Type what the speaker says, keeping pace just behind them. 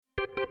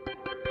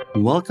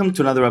Welcome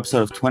to another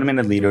episode of 20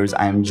 Minute Leaders.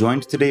 I am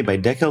joined today by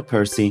Dekel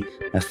Percy,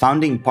 a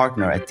founding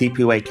partner at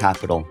TPY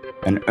Capital,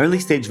 an early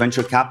stage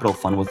venture capital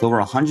fund with over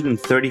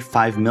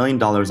 $135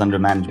 million under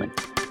management.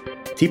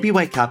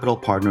 TPY Capital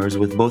partners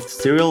with both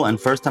serial and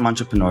first-time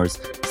entrepreneurs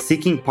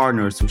seeking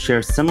partners who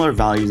share similar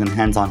values and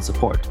hands-on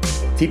support.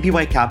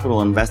 TPY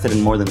Capital invested in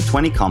more than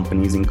 20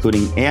 companies,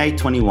 including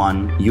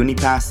AI21,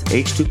 Unipass,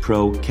 H2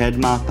 Pro,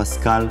 Kedma,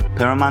 Pascal,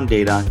 Paramount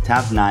Data,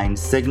 Tab9,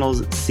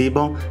 Signals,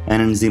 Sibo,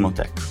 and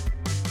Enzymotech.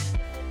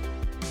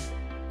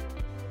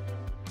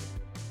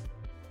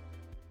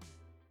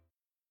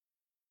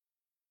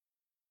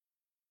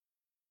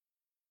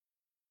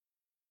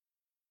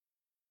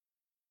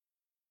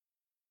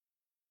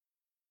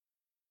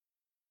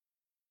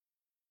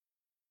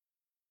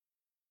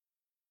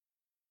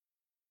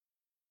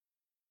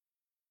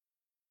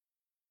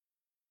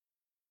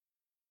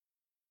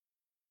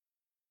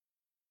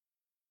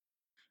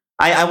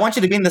 I want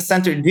you to be in the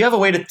center. Do you have a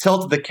way to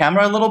tilt the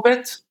camera a little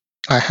bit?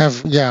 I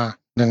have, yeah.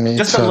 Let me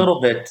Just a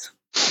little bit.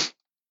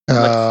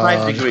 Like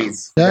 5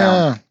 degrees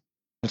down. Yeah.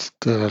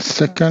 Just a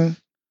second.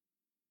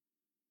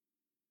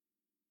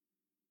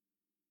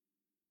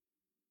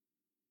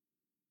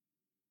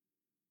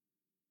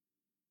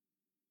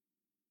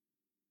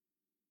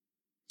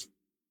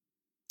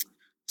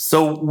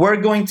 So we're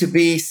going to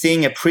be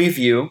seeing a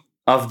preview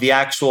of the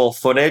actual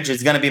footage.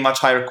 It's going to be much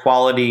higher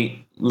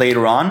quality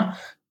later on.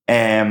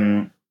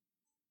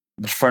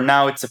 For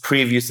now, it's a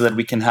preview so that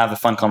we can have a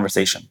fun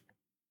conversation.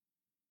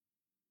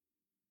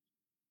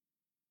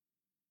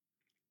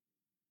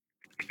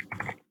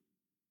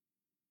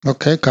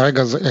 Okay,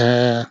 כרגע,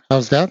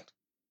 how's that?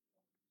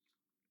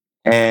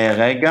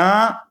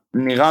 רגע,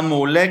 נראה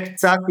מעולה,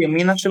 קצת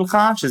ימינה שלך,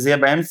 שזה יהיה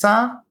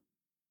באמצע.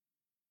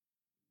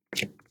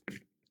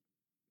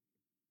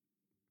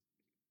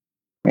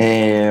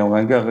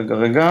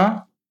 רגע.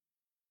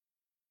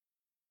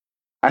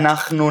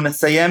 אנחנו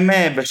נסיים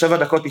ב7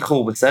 דקות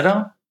איחור, בסדר?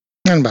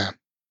 אין בעיה.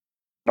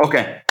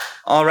 Okay.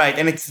 All right.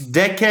 And it's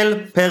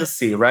Dekel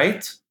Percy,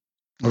 right?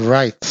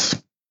 Right.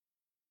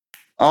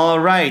 All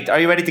right. Are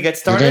you ready to get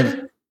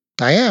started?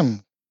 I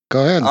am.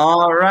 Go ahead.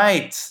 All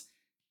right.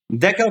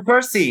 Dekel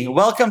Percy,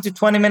 welcome to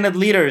 20 Minute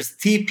Leaders,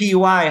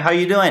 TPY. How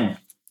you doing?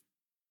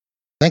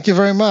 Thank you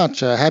very much.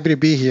 Happy to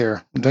be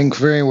here. I'm doing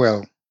very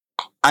well.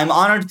 I'm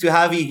honored to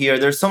have you here.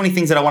 There's so many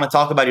things that I want to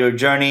talk about your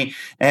journey,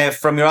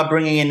 from your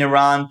upbringing in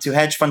Iran to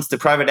hedge funds to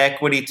private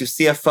equity to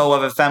CFO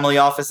of a family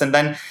office, and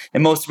then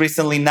most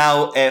recently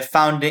now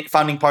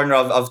founding partner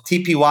of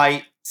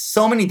TPY.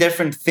 So many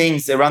different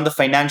things around the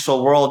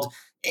financial world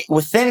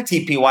within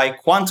TPY,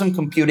 quantum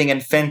computing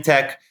and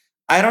fintech.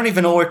 I don't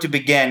even know where to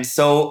begin.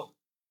 So,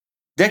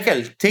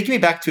 Dekel, take me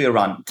back to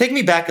Iran. Take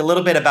me back a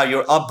little bit about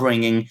your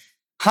upbringing.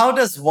 How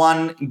does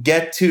one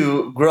get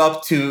to grow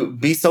up to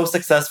be so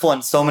successful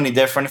in so many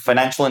different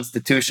financial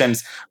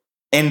institutions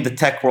in the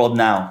tech world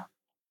now?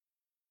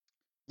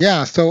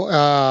 Yeah, so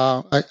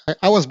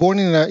I was born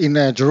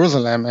in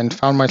Jerusalem and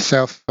found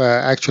myself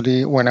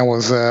actually when I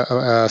was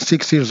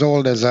 6 years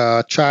old as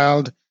a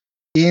child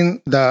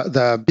in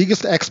the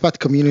biggest expat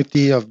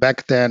community of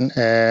back then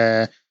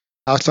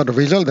outside of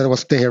Israel. That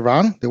was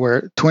Tehran. There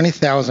were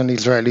 20,000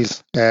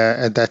 Israelis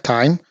at that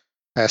time.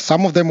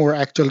 Some of them were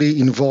actually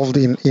involved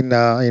in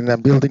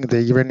building the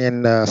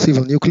Iranian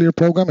civil nuclear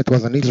program. It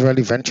was an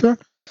Israeli venture.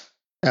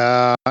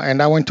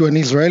 And I went to an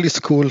Israeli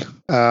school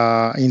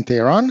in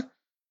Tehran.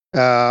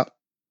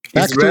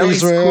 Israeli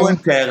school in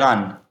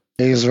Tehran.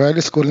 Israeli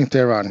school in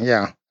Tehran,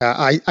 yeah.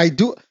 I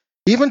do,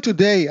 even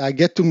today, I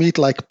get to meet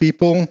like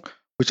people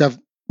which I've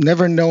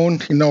never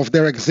known, of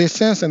their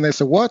existence. And they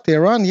say, what,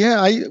 Tehran?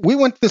 Yeah, we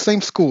went to the same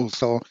school.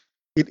 So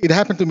it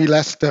happened to me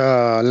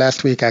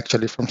last week,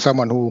 actually, from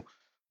someone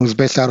who's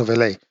based out of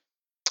LA.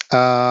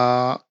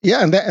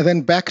 And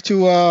then back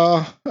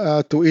to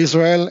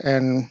Israel,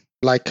 and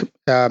like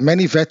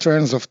many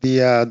veterans of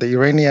the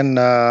Iranian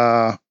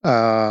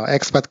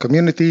expat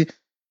community,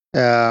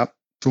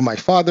 through my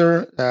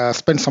father,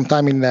 spent some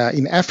time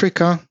in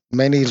Africa.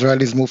 Many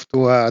Israelis moved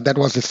to that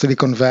was the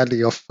Silicon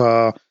Valley of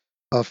the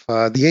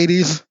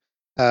 80s.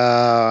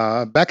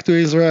 Back to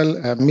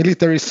Israel,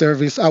 military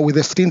service with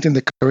a stint in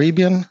the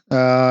Caribbean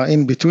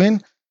in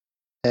between.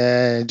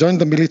 Joined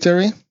the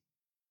military.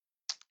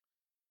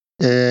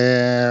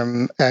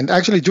 And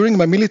actually, during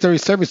my military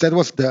service, that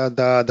was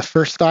the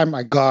first time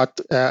I got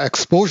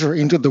exposure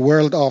into the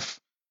world of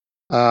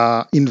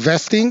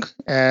investing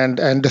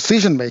and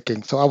decision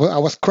making. So I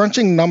was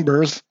crunching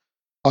numbers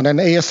on an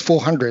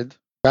AS400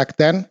 back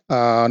then,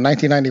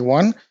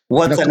 1991.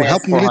 What's an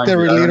help AS400?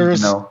 military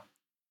leaders. No.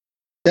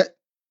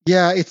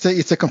 Yeah,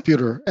 it's a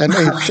computer, and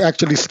it's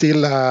actually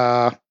still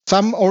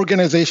some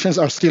organizations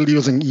are still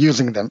using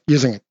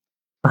it.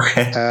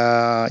 Okay.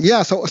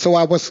 So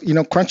I was,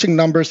 crunching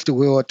numbers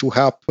to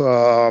help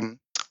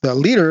the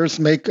leaders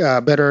make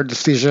better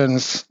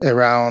decisions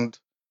around,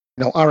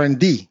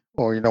 R&D,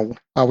 or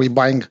are we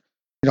buying,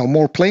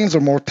 more planes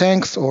or more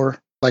tanks, or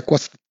like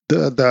what's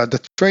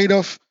the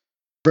trade-off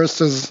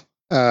versus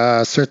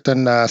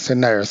certain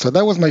scenarios. So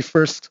that was my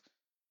first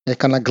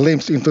kind of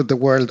glimpse into the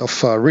world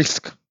of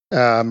risk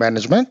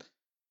management.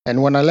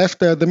 And when I left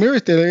the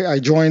military, I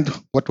joined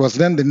what was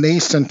then the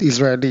nascent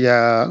Israeli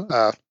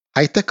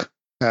high-tech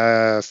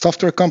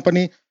software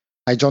company.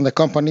 I joined a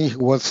company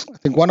who was, I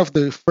think, one of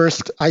the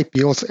first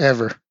IPOs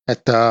ever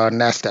at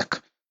NASDAQ.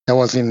 That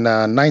was in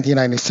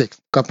 1996.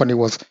 The company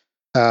was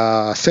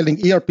selling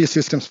ERP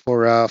systems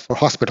for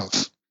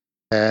hospitals.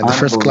 And the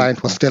first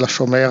client was Tel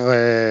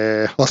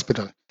HaShomer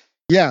Hospital.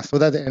 Yeah, so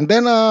that, and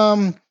then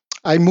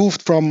I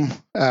moved from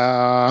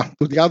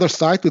to the other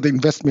side, to the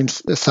investment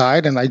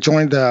side, and I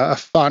joined a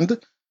fund.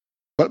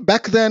 But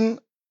back then,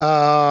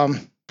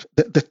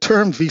 the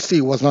term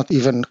VC was not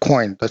even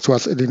coined. That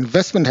was an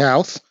investment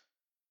house,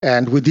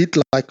 and we did,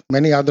 like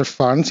many other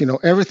funds,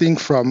 everything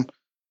from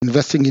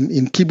investing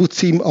in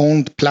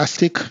kibbutzim-owned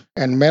plastic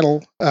and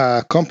metal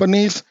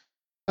companies,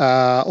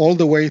 all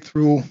the way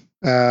through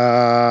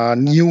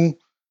new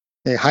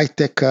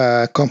high-tech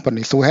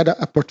companies. So we had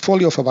a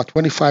portfolio of about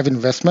 25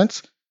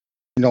 investments.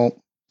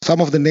 Some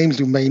of the names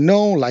you may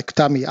know, like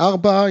Tami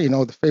Arba,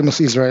 the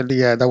famous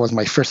Israeli, that was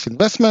my first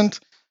investment.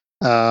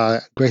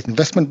 Great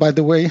investment, by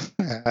the way,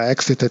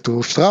 exited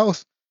to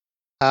Strauss.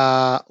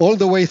 All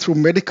the way through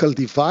medical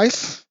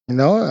device,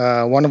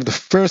 one of the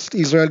first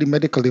Israeli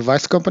medical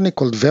device company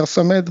called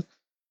Versamed,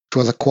 which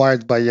was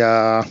acquired by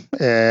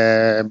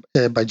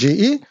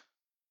GE.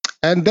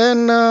 And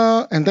then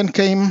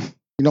came,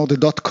 the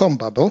dot-com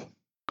bubble.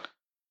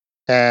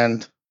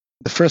 And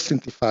the first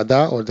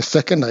intifada, or the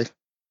second, I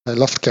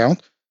lost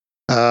count,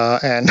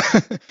 and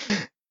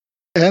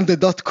and the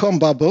dot-com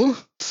bubble.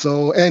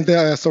 So and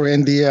the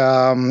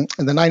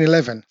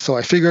 9/11. So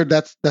I figured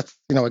that's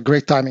a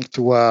great timing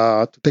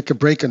to take a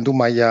break and do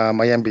my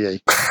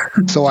MBA.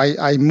 So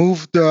I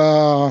moved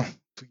to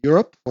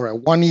Europe for a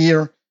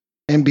 1-year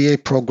MBA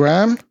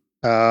program.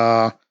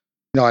 I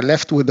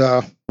left with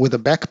a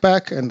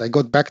backpack, and I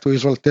got back to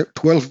Israel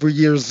 12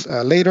 years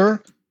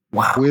later.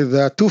 Wow.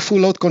 With 2 full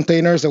load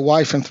containers, a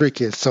wife, and 3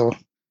 kids. So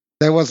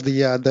that was the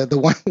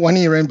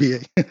 1-year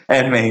MBA.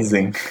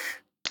 Amazing.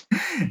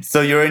 So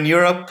you're in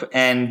Europe,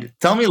 and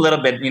tell me a little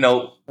bit,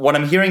 what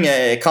I'm hearing,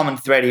 a common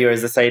thread here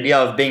is this idea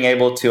of being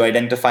able to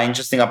identify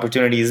interesting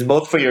opportunities,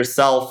 both for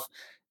yourself,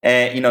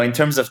 in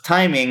terms of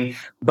timing,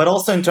 but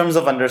also in terms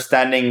of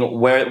understanding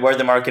where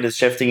the market is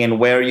shifting and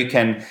where you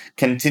can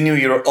continue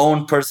your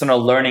own personal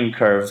learning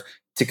curve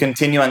to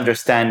continue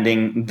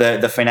understanding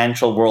the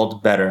financial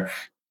world better.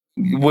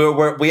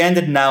 We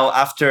ended now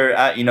after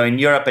in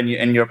Europe, and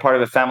you're part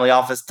of a family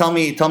office. Tell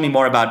me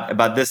more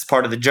about this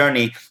part of the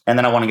journey, and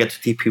then I want to get to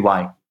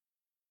TPY.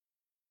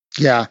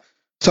 Yeah,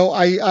 so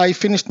I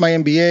finished my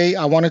MBA.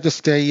 I wanted to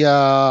stay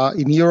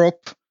in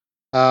Europe.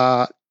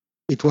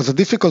 It was a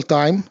difficult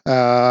time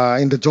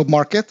in the job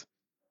market,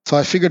 so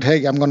I figured,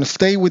 hey, I'm going to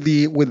stay with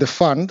the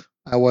fund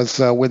I was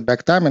with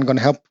back then. I'm going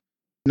to help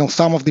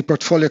some of the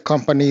portfolio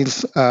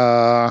companies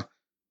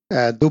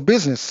do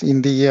business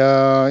in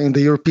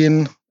the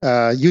European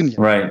Union,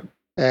 right?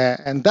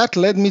 And that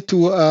led me to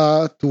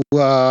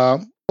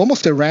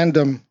almost a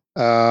random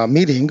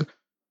meeting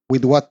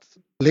with what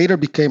later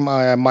became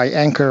my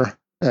anchor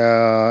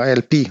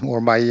LP,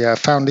 or my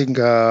founding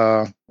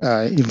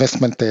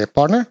investment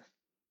partner.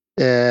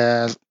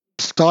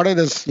 Started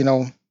as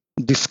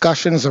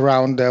discussions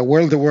around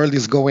where the world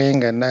is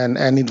going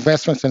and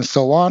investments and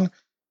so on.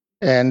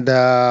 And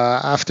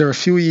after a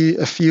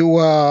few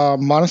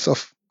months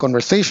of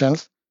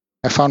conversations,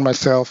 I found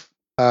myself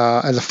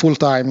as a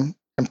full-time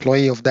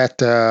employee of that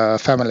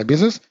family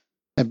business,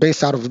 and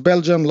based out of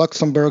Belgium,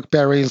 Luxembourg,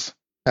 Paris.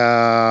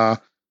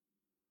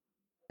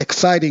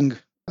 Exciting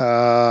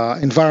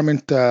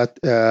environment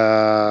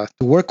to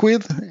work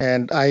with,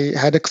 and I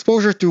had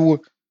exposure to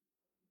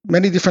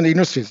many different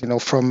industries,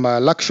 from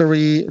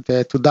luxury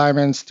to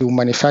diamonds to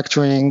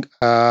manufacturing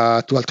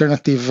to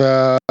alternative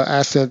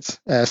assets.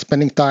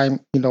 Spending time,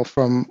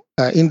 from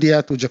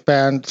India to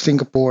Japan,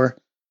 Singapore,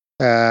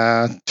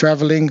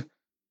 traveling.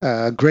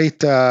 Great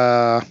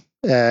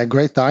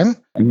time.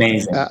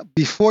 Amazing.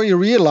 Before you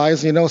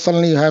realize,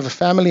 suddenly you have a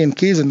family and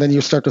kids, and then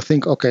you start to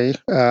think, okay,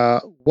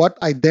 what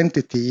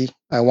identity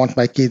I want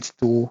my kids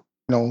to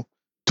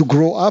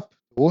grow up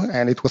to,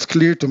 and it was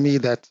clear to me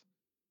that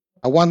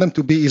I want them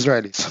to be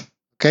Israelis.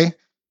 Okay,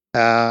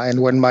 and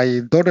when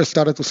my daughter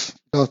started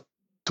to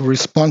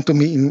respond to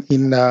me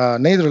in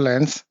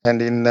Netherlands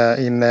and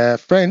in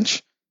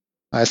French,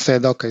 I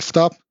said, okay,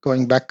 stop,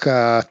 going back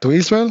to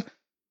Israel.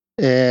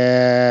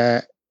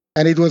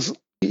 And it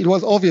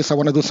was obvious I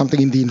want to do something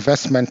in the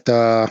investment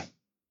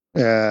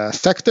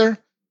sector.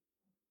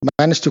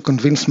 Managed to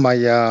convince my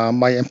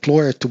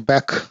employer to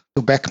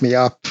back me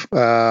up,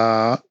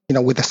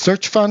 with a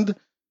search fund,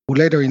 who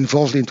later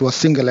evolved into a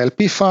single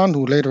LP fund,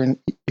 who later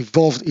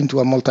evolved into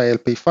a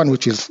multi-LP fund,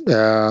 which is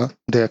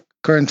the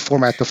current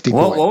format of TPY.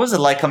 What was it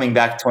like coming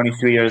back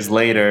 23 years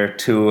later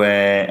to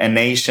a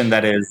nation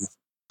that is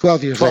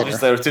 12 years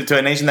later to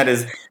a nation that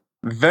is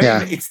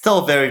it's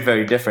still very,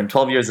 very different.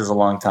 12 years is a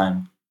long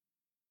time.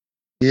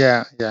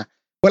 Yeah.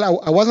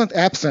 Well, I wasn't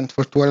absent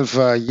for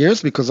 12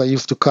 years because I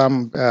used to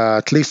come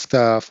at least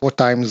 4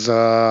 times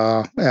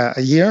a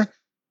year.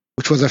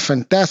 which was a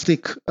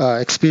fantastic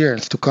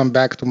experience to come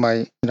back to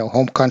my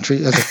home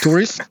country as a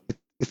tourist.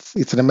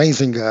 It's an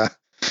amazing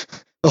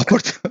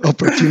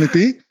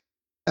opportunity.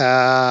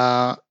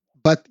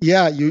 But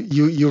yeah,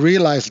 you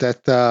realize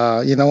that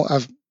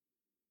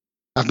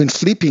I've been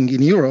sleeping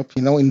in Europe,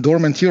 in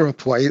dormant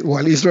Europe,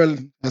 while Israel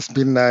has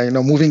been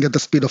moving at the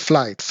speed of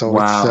light. So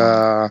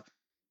Wow.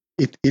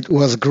 it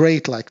was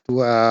great, like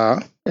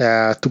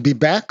to be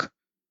back.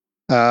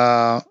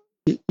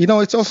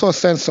 It's also a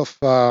sense of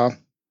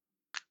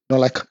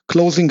like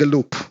closing a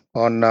loop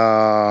on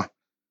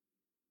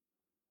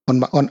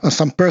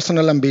some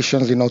personal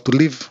ambitions, to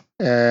live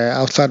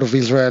outside of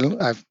Israel.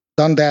 I've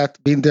done that,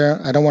 been there.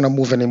 I don't want to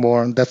move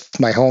anymore. That's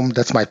my home.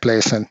 That's my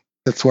place, and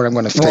that's where I'm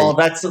going to Well,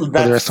 stay that's for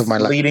the rest of my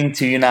life. leading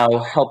to you now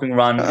helping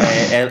run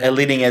a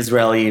leading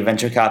Israeli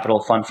venture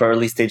capital fund for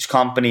early stage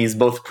companies,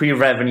 both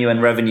pre-revenue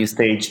and revenue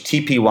stage,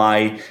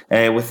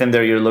 TPY. Within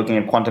there, you're looking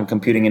at quantum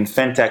computing and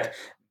fintech.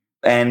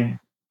 And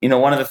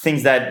one of the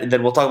things that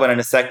we'll talk about in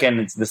a second,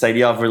 it's this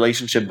idea of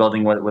relationship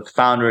building with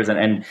founders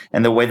and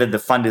the way that the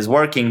fund is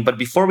working. But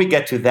before we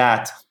get to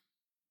that,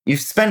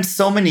 you've spent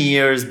so many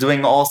years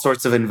doing all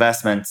sorts of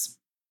investments.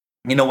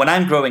 When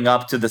I'm growing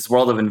up to this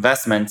world of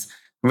investments,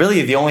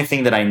 really the only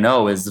thing that I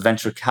know is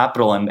venture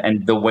capital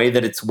and the way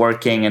that it's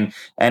working. And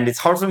it's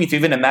hard for me to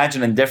even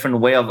imagine a different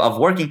way of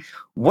working.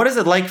 What is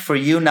it like for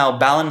you now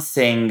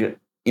balancing,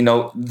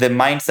 the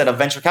mindset of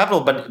venture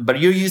capital, but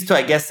you're used to,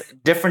 I guess,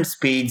 different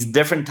speeds,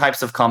 different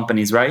types of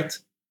companies, right?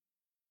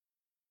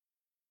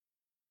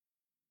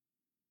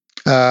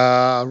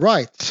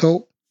 Right.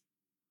 So,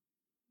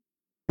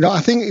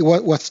 I think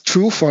what's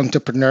true for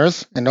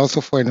entrepreneurs and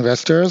also for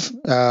investors,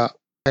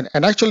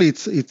 and actually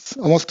it's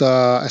almost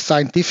a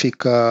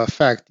scientific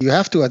fact. You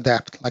have to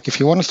adapt. Like if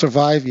you want to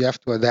survive, you have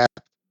to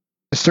adapt.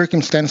 The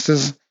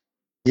circumstances,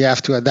 you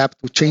have to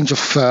adapt to change of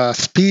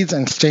speeds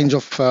and change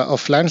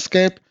of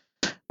landscape.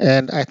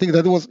 And I think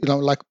that was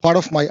like part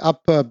of my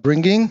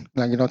upbringing.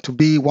 To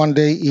be one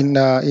day in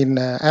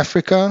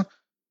Africa,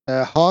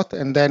 hot,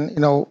 and then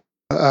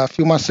a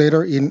few months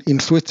later in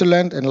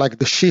Switzerland, and like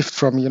the shift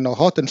from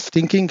hot and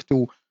stinking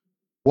to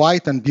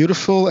white and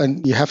beautiful,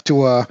 and you have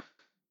to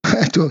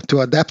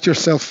to adapt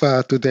yourself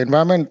to the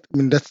environment. I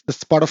mean,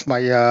 that's part of my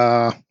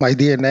my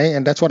DNA,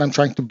 and that's what I'm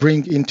trying to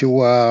bring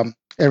into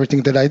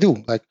everything that I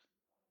do. Like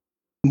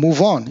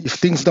move on if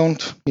things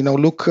don't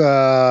look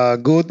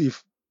good.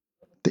 If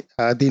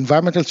the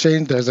environmental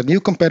change, there's a new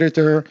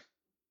competitor,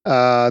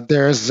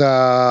 there's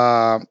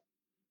a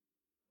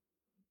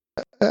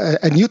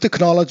new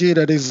technology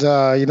that is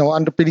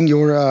underpinning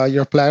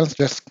your plans.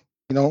 Just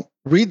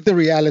read the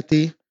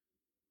reality,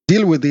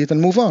 deal with it,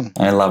 and move on.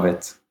 I love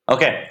it.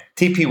 Okay,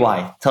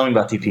 TPY. Tell me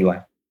about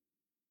TPY.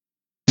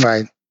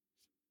 Right.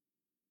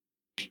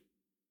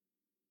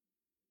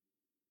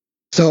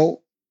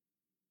 So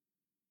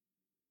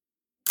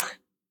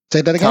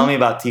say that again. Tell me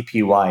about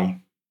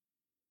TPY.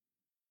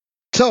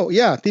 So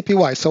yeah,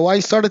 TPY. So I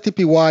started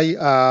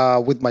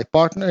TPY with my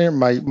partner,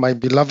 my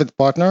beloved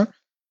partner,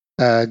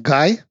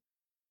 Guy.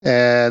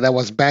 That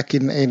was back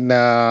in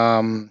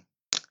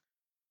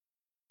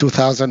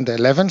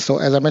 2011. So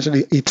as I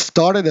mentioned, it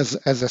started as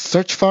a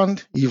search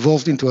fund,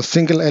 evolved into a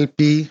single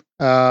LP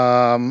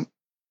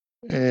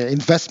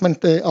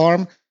investment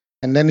arm,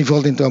 and then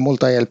evolved into a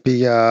multi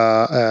LP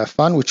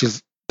fund, which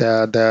is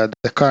the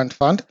current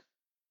fund.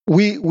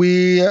 We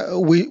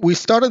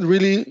started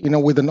really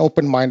with an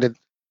open minded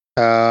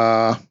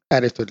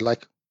attitude,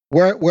 like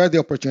where are the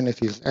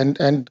opportunities, and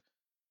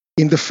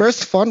in the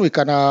first fund we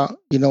kind of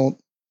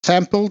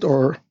sampled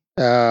or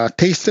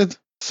tasted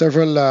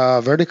several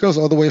verticals,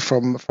 all the way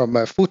from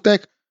food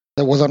tech.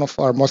 That was one of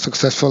our most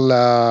successful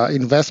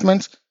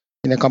investments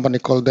in a company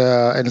called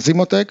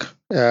Enzymotech,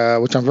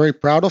 which I'm very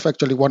proud of.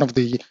 Actually, one of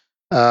the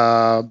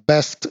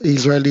best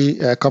Israeli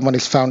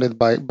companies founded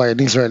by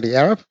an Israeli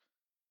Arab,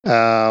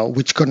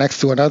 which connects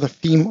to another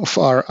theme of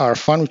our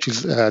fund, which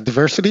is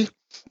diversity.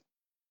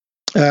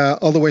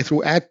 All the way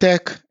through ad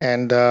tech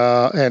and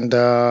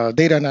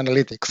data and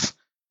analytics.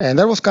 And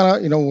that was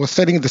kind of, was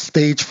setting the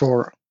stage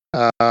for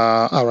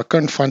our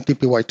current fund,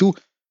 TPY2,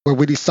 where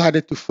we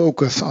decided to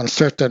focus on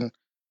certain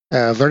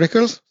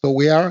verticals. So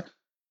we are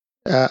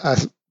a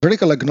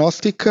vertical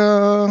agnostic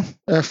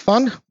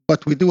fund,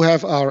 but we do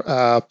have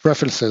our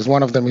preferences.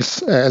 One of them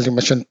is, as you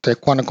mentioned,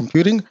 quantum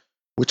computing,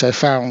 which I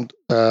found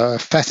a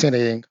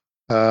fascinating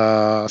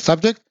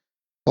subject,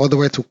 all the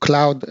way to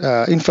cloud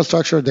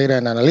infrastructure, data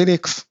and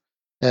analytics,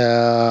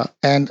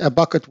 and a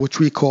bucket which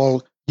we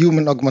call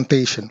human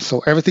augmentation.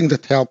 So everything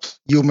that helps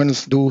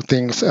humans do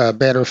things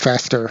better,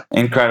 faster.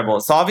 Incredible.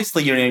 So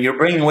obviously you're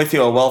bringing with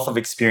you a wealth of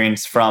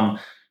experience from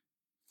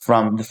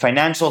the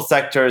financial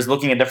sectors,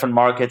 looking at different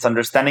markets,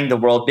 understanding the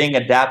world, being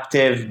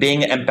adaptive,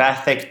 being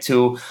empathic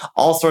to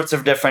all sorts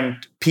of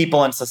different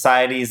people and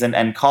societies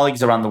and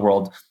colleagues around the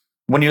world.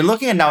 When you're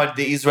looking at now at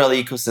the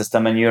Israeli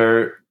ecosystem and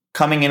you're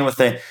coming in with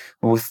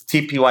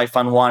TPY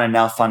Fund 1 and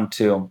now Fund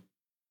 2,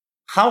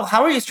 how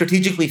are you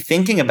strategically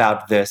thinking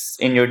about this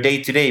in your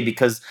day-to-day?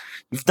 Because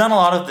you've done a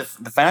lot of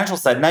the financial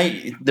side. Now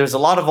there's a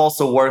lot of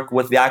also work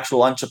with the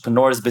actual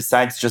entrepreneurs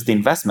besides just the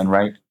investment,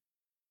 right?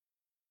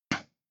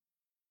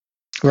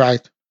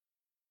 Right.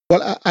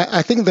 Well,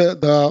 I think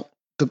the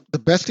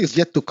best is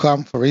yet to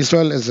come for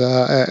Israel as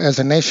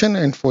a nation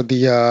and for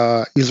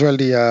the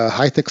Israeli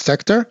high tech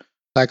sector.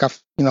 Like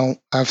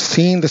I've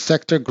seen the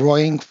sector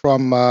growing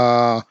from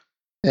a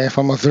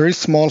very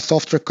small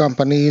software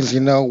companies,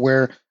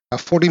 where a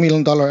 $40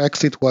 million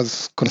exit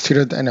was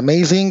considered an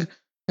amazing,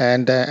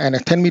 and a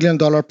 $10 million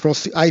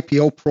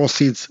IPO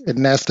proceeds at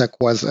Nasdaq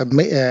was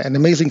an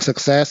amazing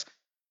success.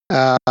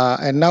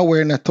 And now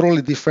we're in a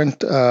totally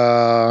different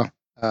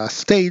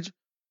stage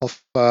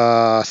of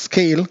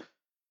scale,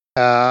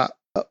 uh,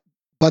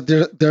 but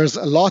there's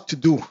a lot to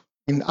do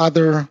in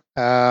other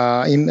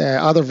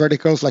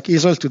verticals like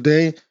Israel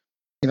today.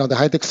 The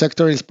high tech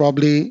sector is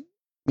probably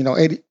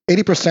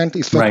 80%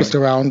 is focused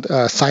around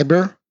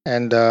cyber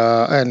and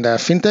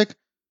fintech.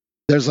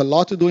 There's a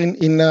lot to do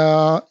in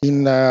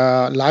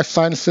life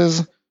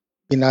sciences,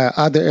 in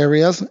other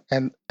areas,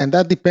 and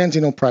that depends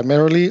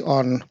primarily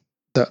on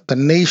the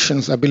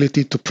nation's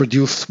ability to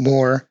produce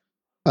more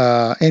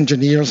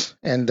engineers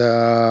and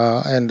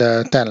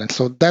talent.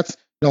 So that's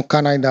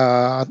kind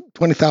of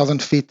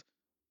 20,000 feet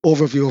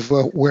overview of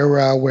where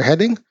we're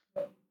heading.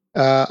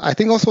 I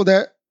think also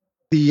that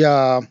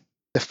the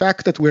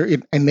fact that we're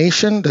in a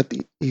nation that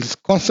is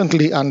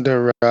constantly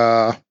under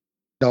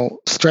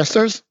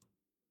stressors,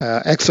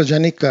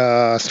 exogenic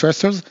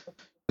stressors.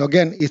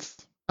 Again,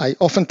 I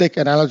often take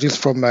analogies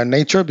from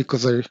nature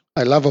because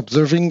I love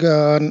observing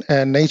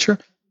nature.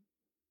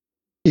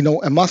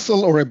 A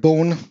muscle or a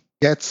bone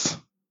gets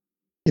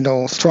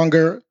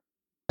stronger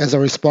as a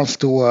response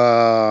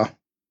to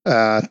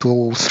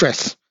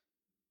stress,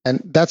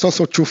 and that's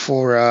also true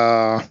for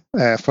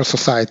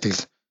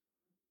societies.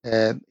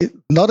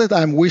 Not that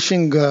I'm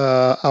wishing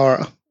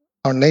our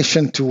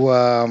nation to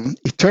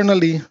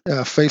eternally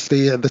face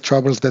the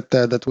troubles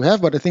that we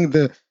have, but I think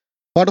the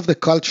part of the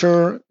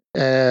culture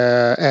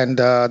and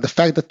the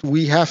fact that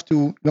we have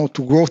to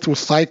to go through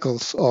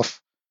cycles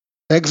of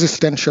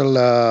existential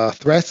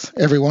threats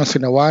every once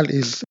in a while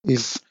is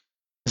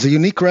a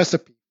unique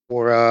recipe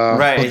for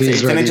right. the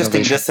It's an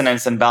interesting innovation.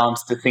 dissonance and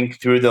balance to think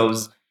through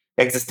those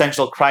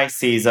existential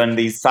crises and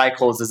these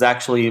cycles as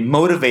actually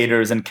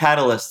motivators and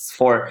catalysts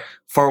for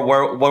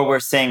what we're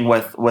seeing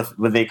with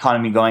the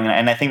economy going.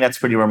 And I think that's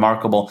pretty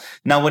remarkable.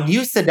 Now, when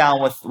you sit down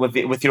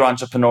with your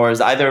entrepreneurs,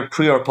 either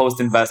pre or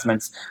post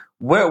investments,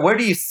 where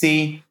do you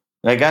see?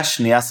 רגע,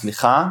 שנייה,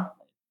 סליחה.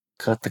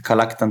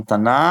 תקלה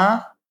קטנטנה.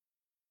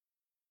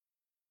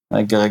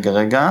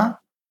 רגע.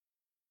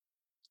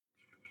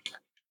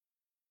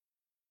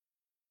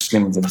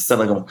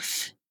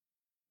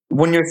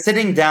 When you're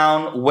sitting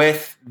down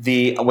with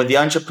the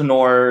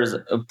entrepreneurs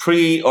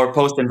pre or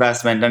post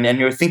investment, and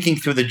you're thinking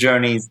through the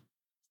journeys,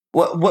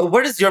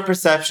 what is your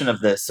perception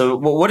of this? So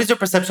what is your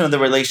perception of the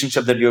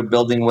relationship that you're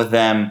building with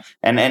them,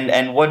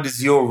 and what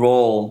is your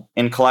role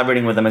in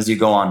collaborating with them as you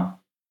go on?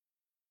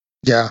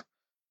 Yeah.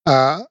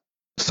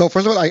 So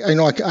first of all, I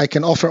know I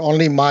can offer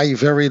only my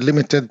very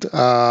limited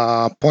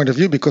point of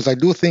view, because I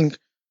do think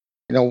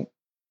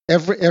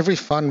every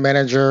fund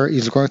manager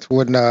is going through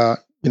an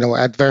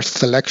adverse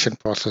selection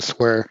process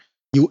where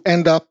you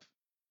end up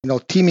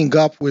teaming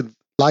up with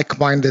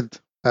like-minded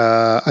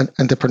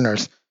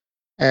entrepreneurs.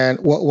 And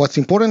what's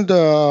important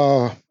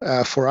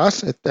for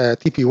us at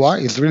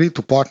TPY is really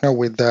to partner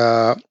with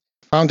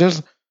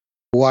founders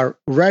who are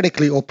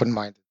radically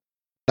open-minded.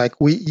 Like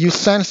you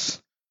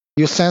sense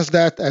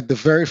that at the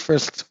very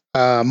first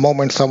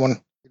moment someone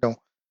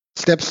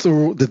steps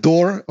through the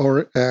door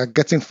or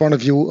gets in front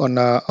of you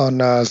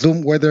on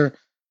Zoom, whether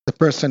the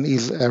person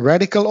is a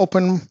radical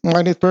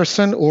open-minded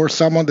person or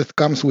someone that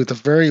comes with a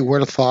very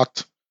well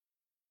thought,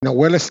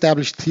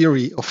 well-established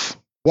theory of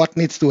what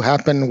needs to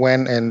happen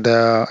when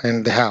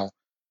and how.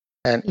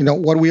 And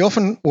what we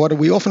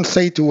often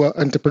say to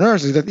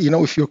entrepreneurs is that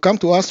if you come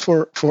to us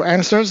for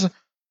answers,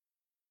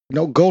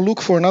 go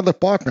look for another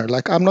partner.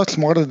 Like, I'm not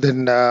smarter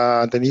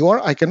than you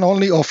are. I can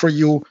only offer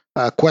you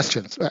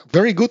questions,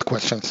 very good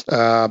questions,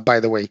 by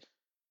the way,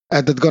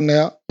 that's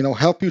gonna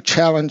help you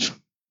challenge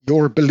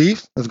your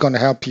beliefs. That's gonna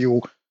help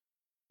you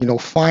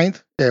find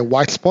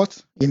white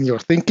spots in your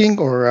thinking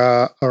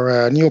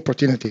or new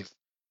opportunities.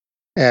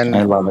 And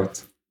I love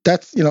it.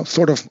 That's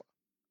sort of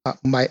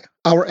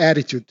our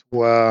attitude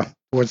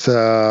towards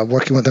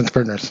working with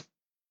entrepreneurs.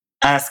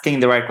 Asking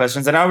the right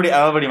questions, and I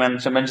already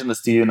mentioned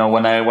this to you.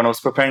 When I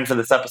was preparing for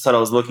this episode, I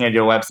was looking at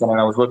your website and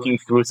I was looking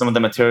through some of the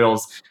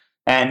materials,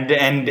 and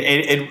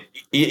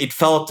it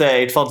felt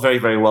very,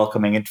 very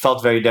welcoming. It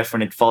felt very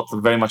different. It felt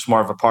very much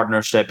more of a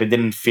partnership. It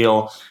didn't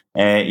feel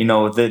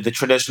the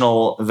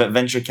traditional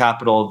venture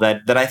capital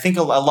that I think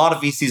a lot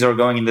of VCs are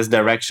going in this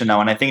direction now,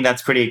 and I think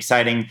that's pretty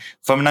exciting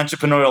from an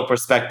entrepreneurial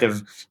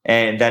perspective.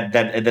 That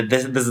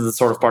this is the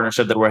sort of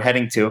partnership that we're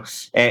heading to.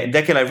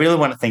 Dekel, I really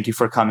want to thank you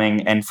for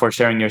coming and for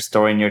sharing your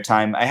story and your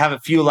time. I have a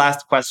few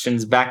last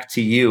questions back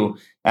to you,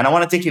 and I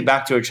want to take you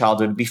back to your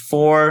childhood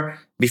before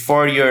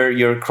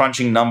you're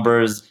crunching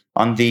numbers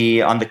on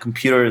the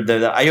computer.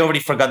 I already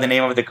forgot the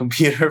name of the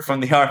computer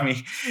from the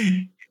army.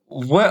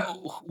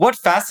 What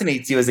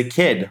fascinates you as a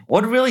kid?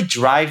 What really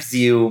drives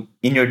you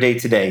in your day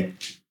to day?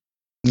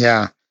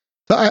 Yeah.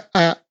 So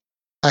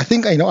I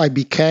think I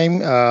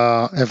became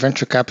a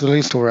venture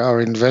capitalist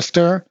or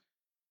investor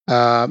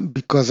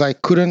because I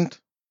couldn't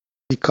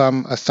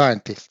become a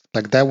scientist.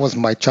 Like that was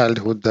my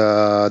childhood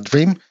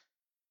dream.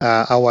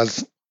 I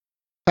was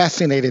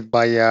fascinated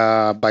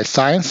by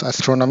science,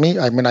 astronomy.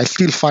 I mean, I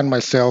still find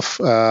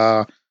myself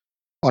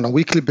on a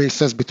weekly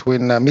basis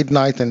between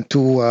midnight and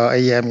 2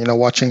 a.m.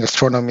 Watching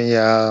astronomy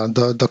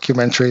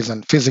documentaries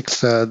and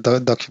physics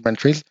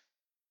documentaries.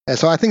 And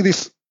so I think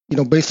this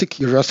basic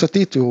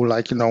curiosity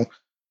to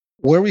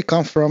where we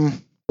come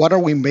from, what are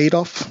we made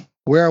of,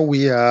 where are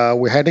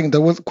we're heading.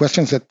 There were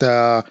questions that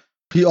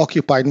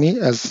preoccupied me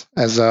as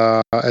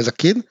a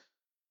kid.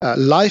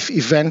 Life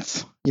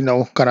events,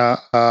 kind of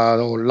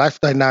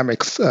life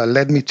dynamics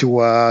led me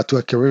to a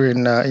career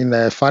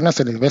in finance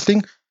and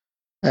investing.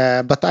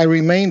 But I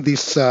remain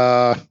this,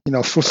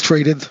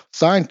 frustrated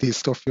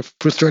scientist or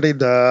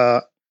frustrated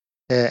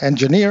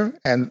engineer.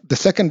 And the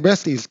second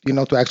best is,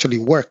 to actually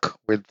work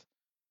with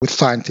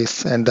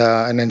scientists and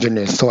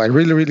engineers. So I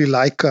really, really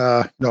like,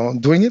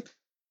 doing it.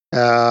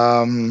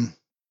 And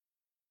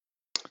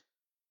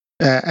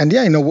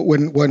yeah,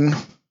 when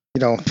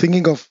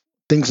thinking of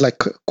things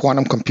like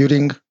quantum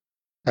computing,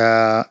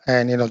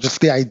 and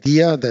just the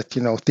idea that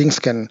things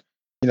can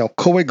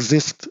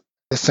coexist at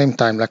the same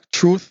time, like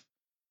truth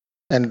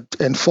and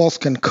false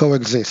can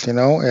coexist,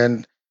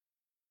 and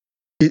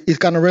it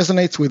kind of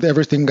resonates with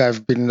everything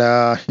I've been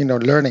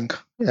learning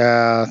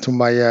to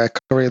my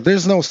career.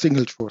 There's no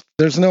single truth.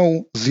 There's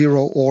no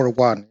 0 or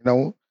 1.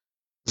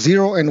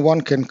 0 and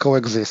 1 can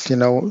coexist.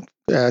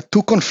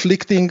 Two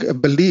conflicting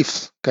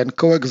beliefs can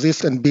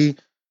coexist and be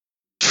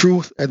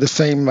truth at the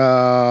same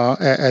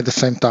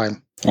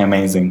time.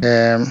 Amazing.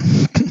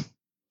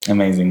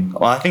 Amazing.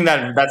 Well, I think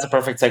that's a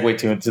perfect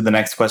segue to the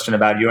next question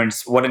about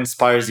what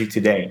inspires you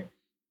today.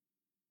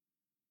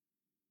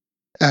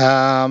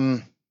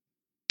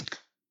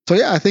 So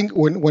yeah, I think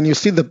when you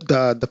see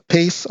the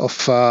pace of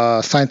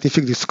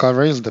scientific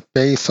discoveries, the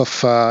pace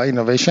of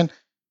innovation,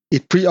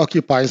 it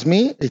preoccupies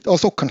me. It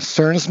also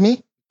concerns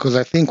me because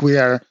I think we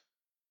are,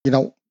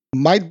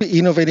 might be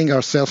innovating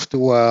ourselves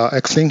to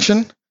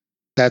extinction.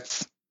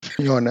 That's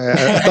a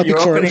topic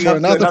for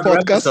another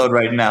podcast episode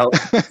right now.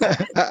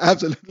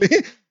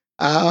 Absolutely.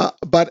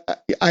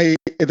 But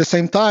at the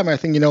same time, I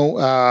think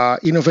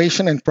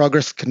innovation and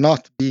progress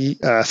cannot be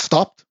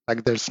stopped.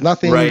 Like there's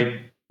nothing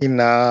in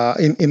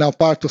our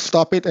part to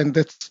stop it, and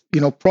that's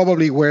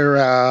probably where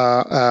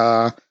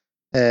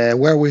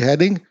we're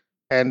heading.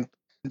 And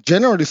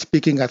generally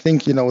speaking, I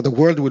think the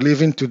world we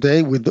live in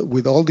today,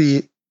 with all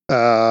the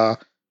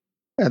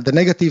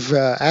negative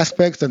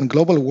aspects and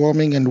global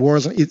warming and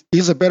wars, it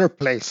is a better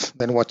place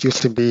than what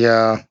used to be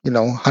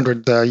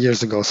 100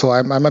 years ago. So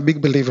I'm a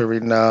big believer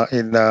in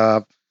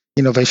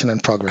innovation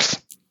and progress.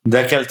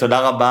 Dekel,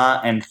 toda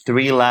rabba, and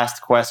 3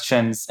 last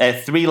questions,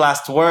 3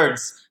 last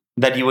words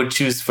that you would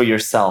choose for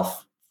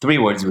yourself. 3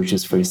 words you would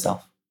choose for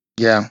yourself.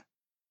 Yeah.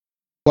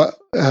 Well,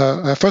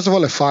 first of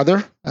all, a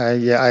father.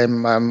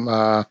 I'm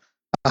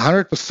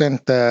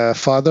 100%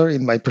 father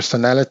in my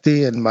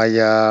personality and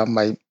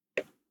my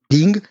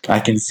being. I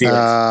can see it.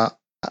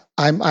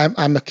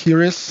 I'm a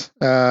curious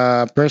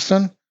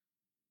person,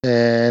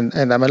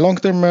 and I'm a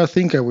long-term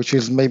thinker, which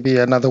is maybe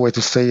another way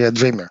to say a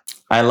dreamer.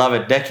 I love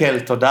it.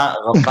 Dekel, toda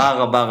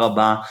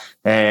rabba.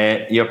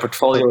 Your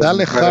portfolio is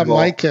incredible.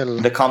 Michael.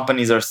 The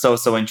companies are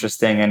so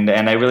interesting, and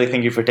I really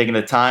thank you for taking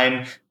the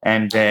time,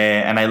 and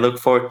I look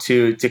forward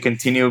to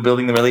continue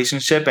building the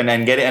relationship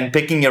and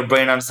picking your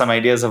brain on some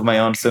ideas of my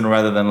own sooner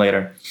rather than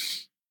later.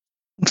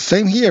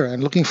 Same here,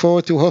 and looking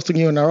forward to hosting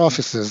you in our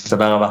offices.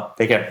 Toda rabba.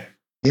 Take care.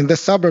 In the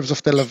suburbs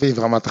of Tel Aviv,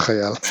 Ramat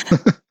HaChayal.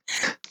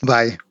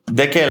 Bye.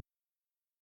 Dekel.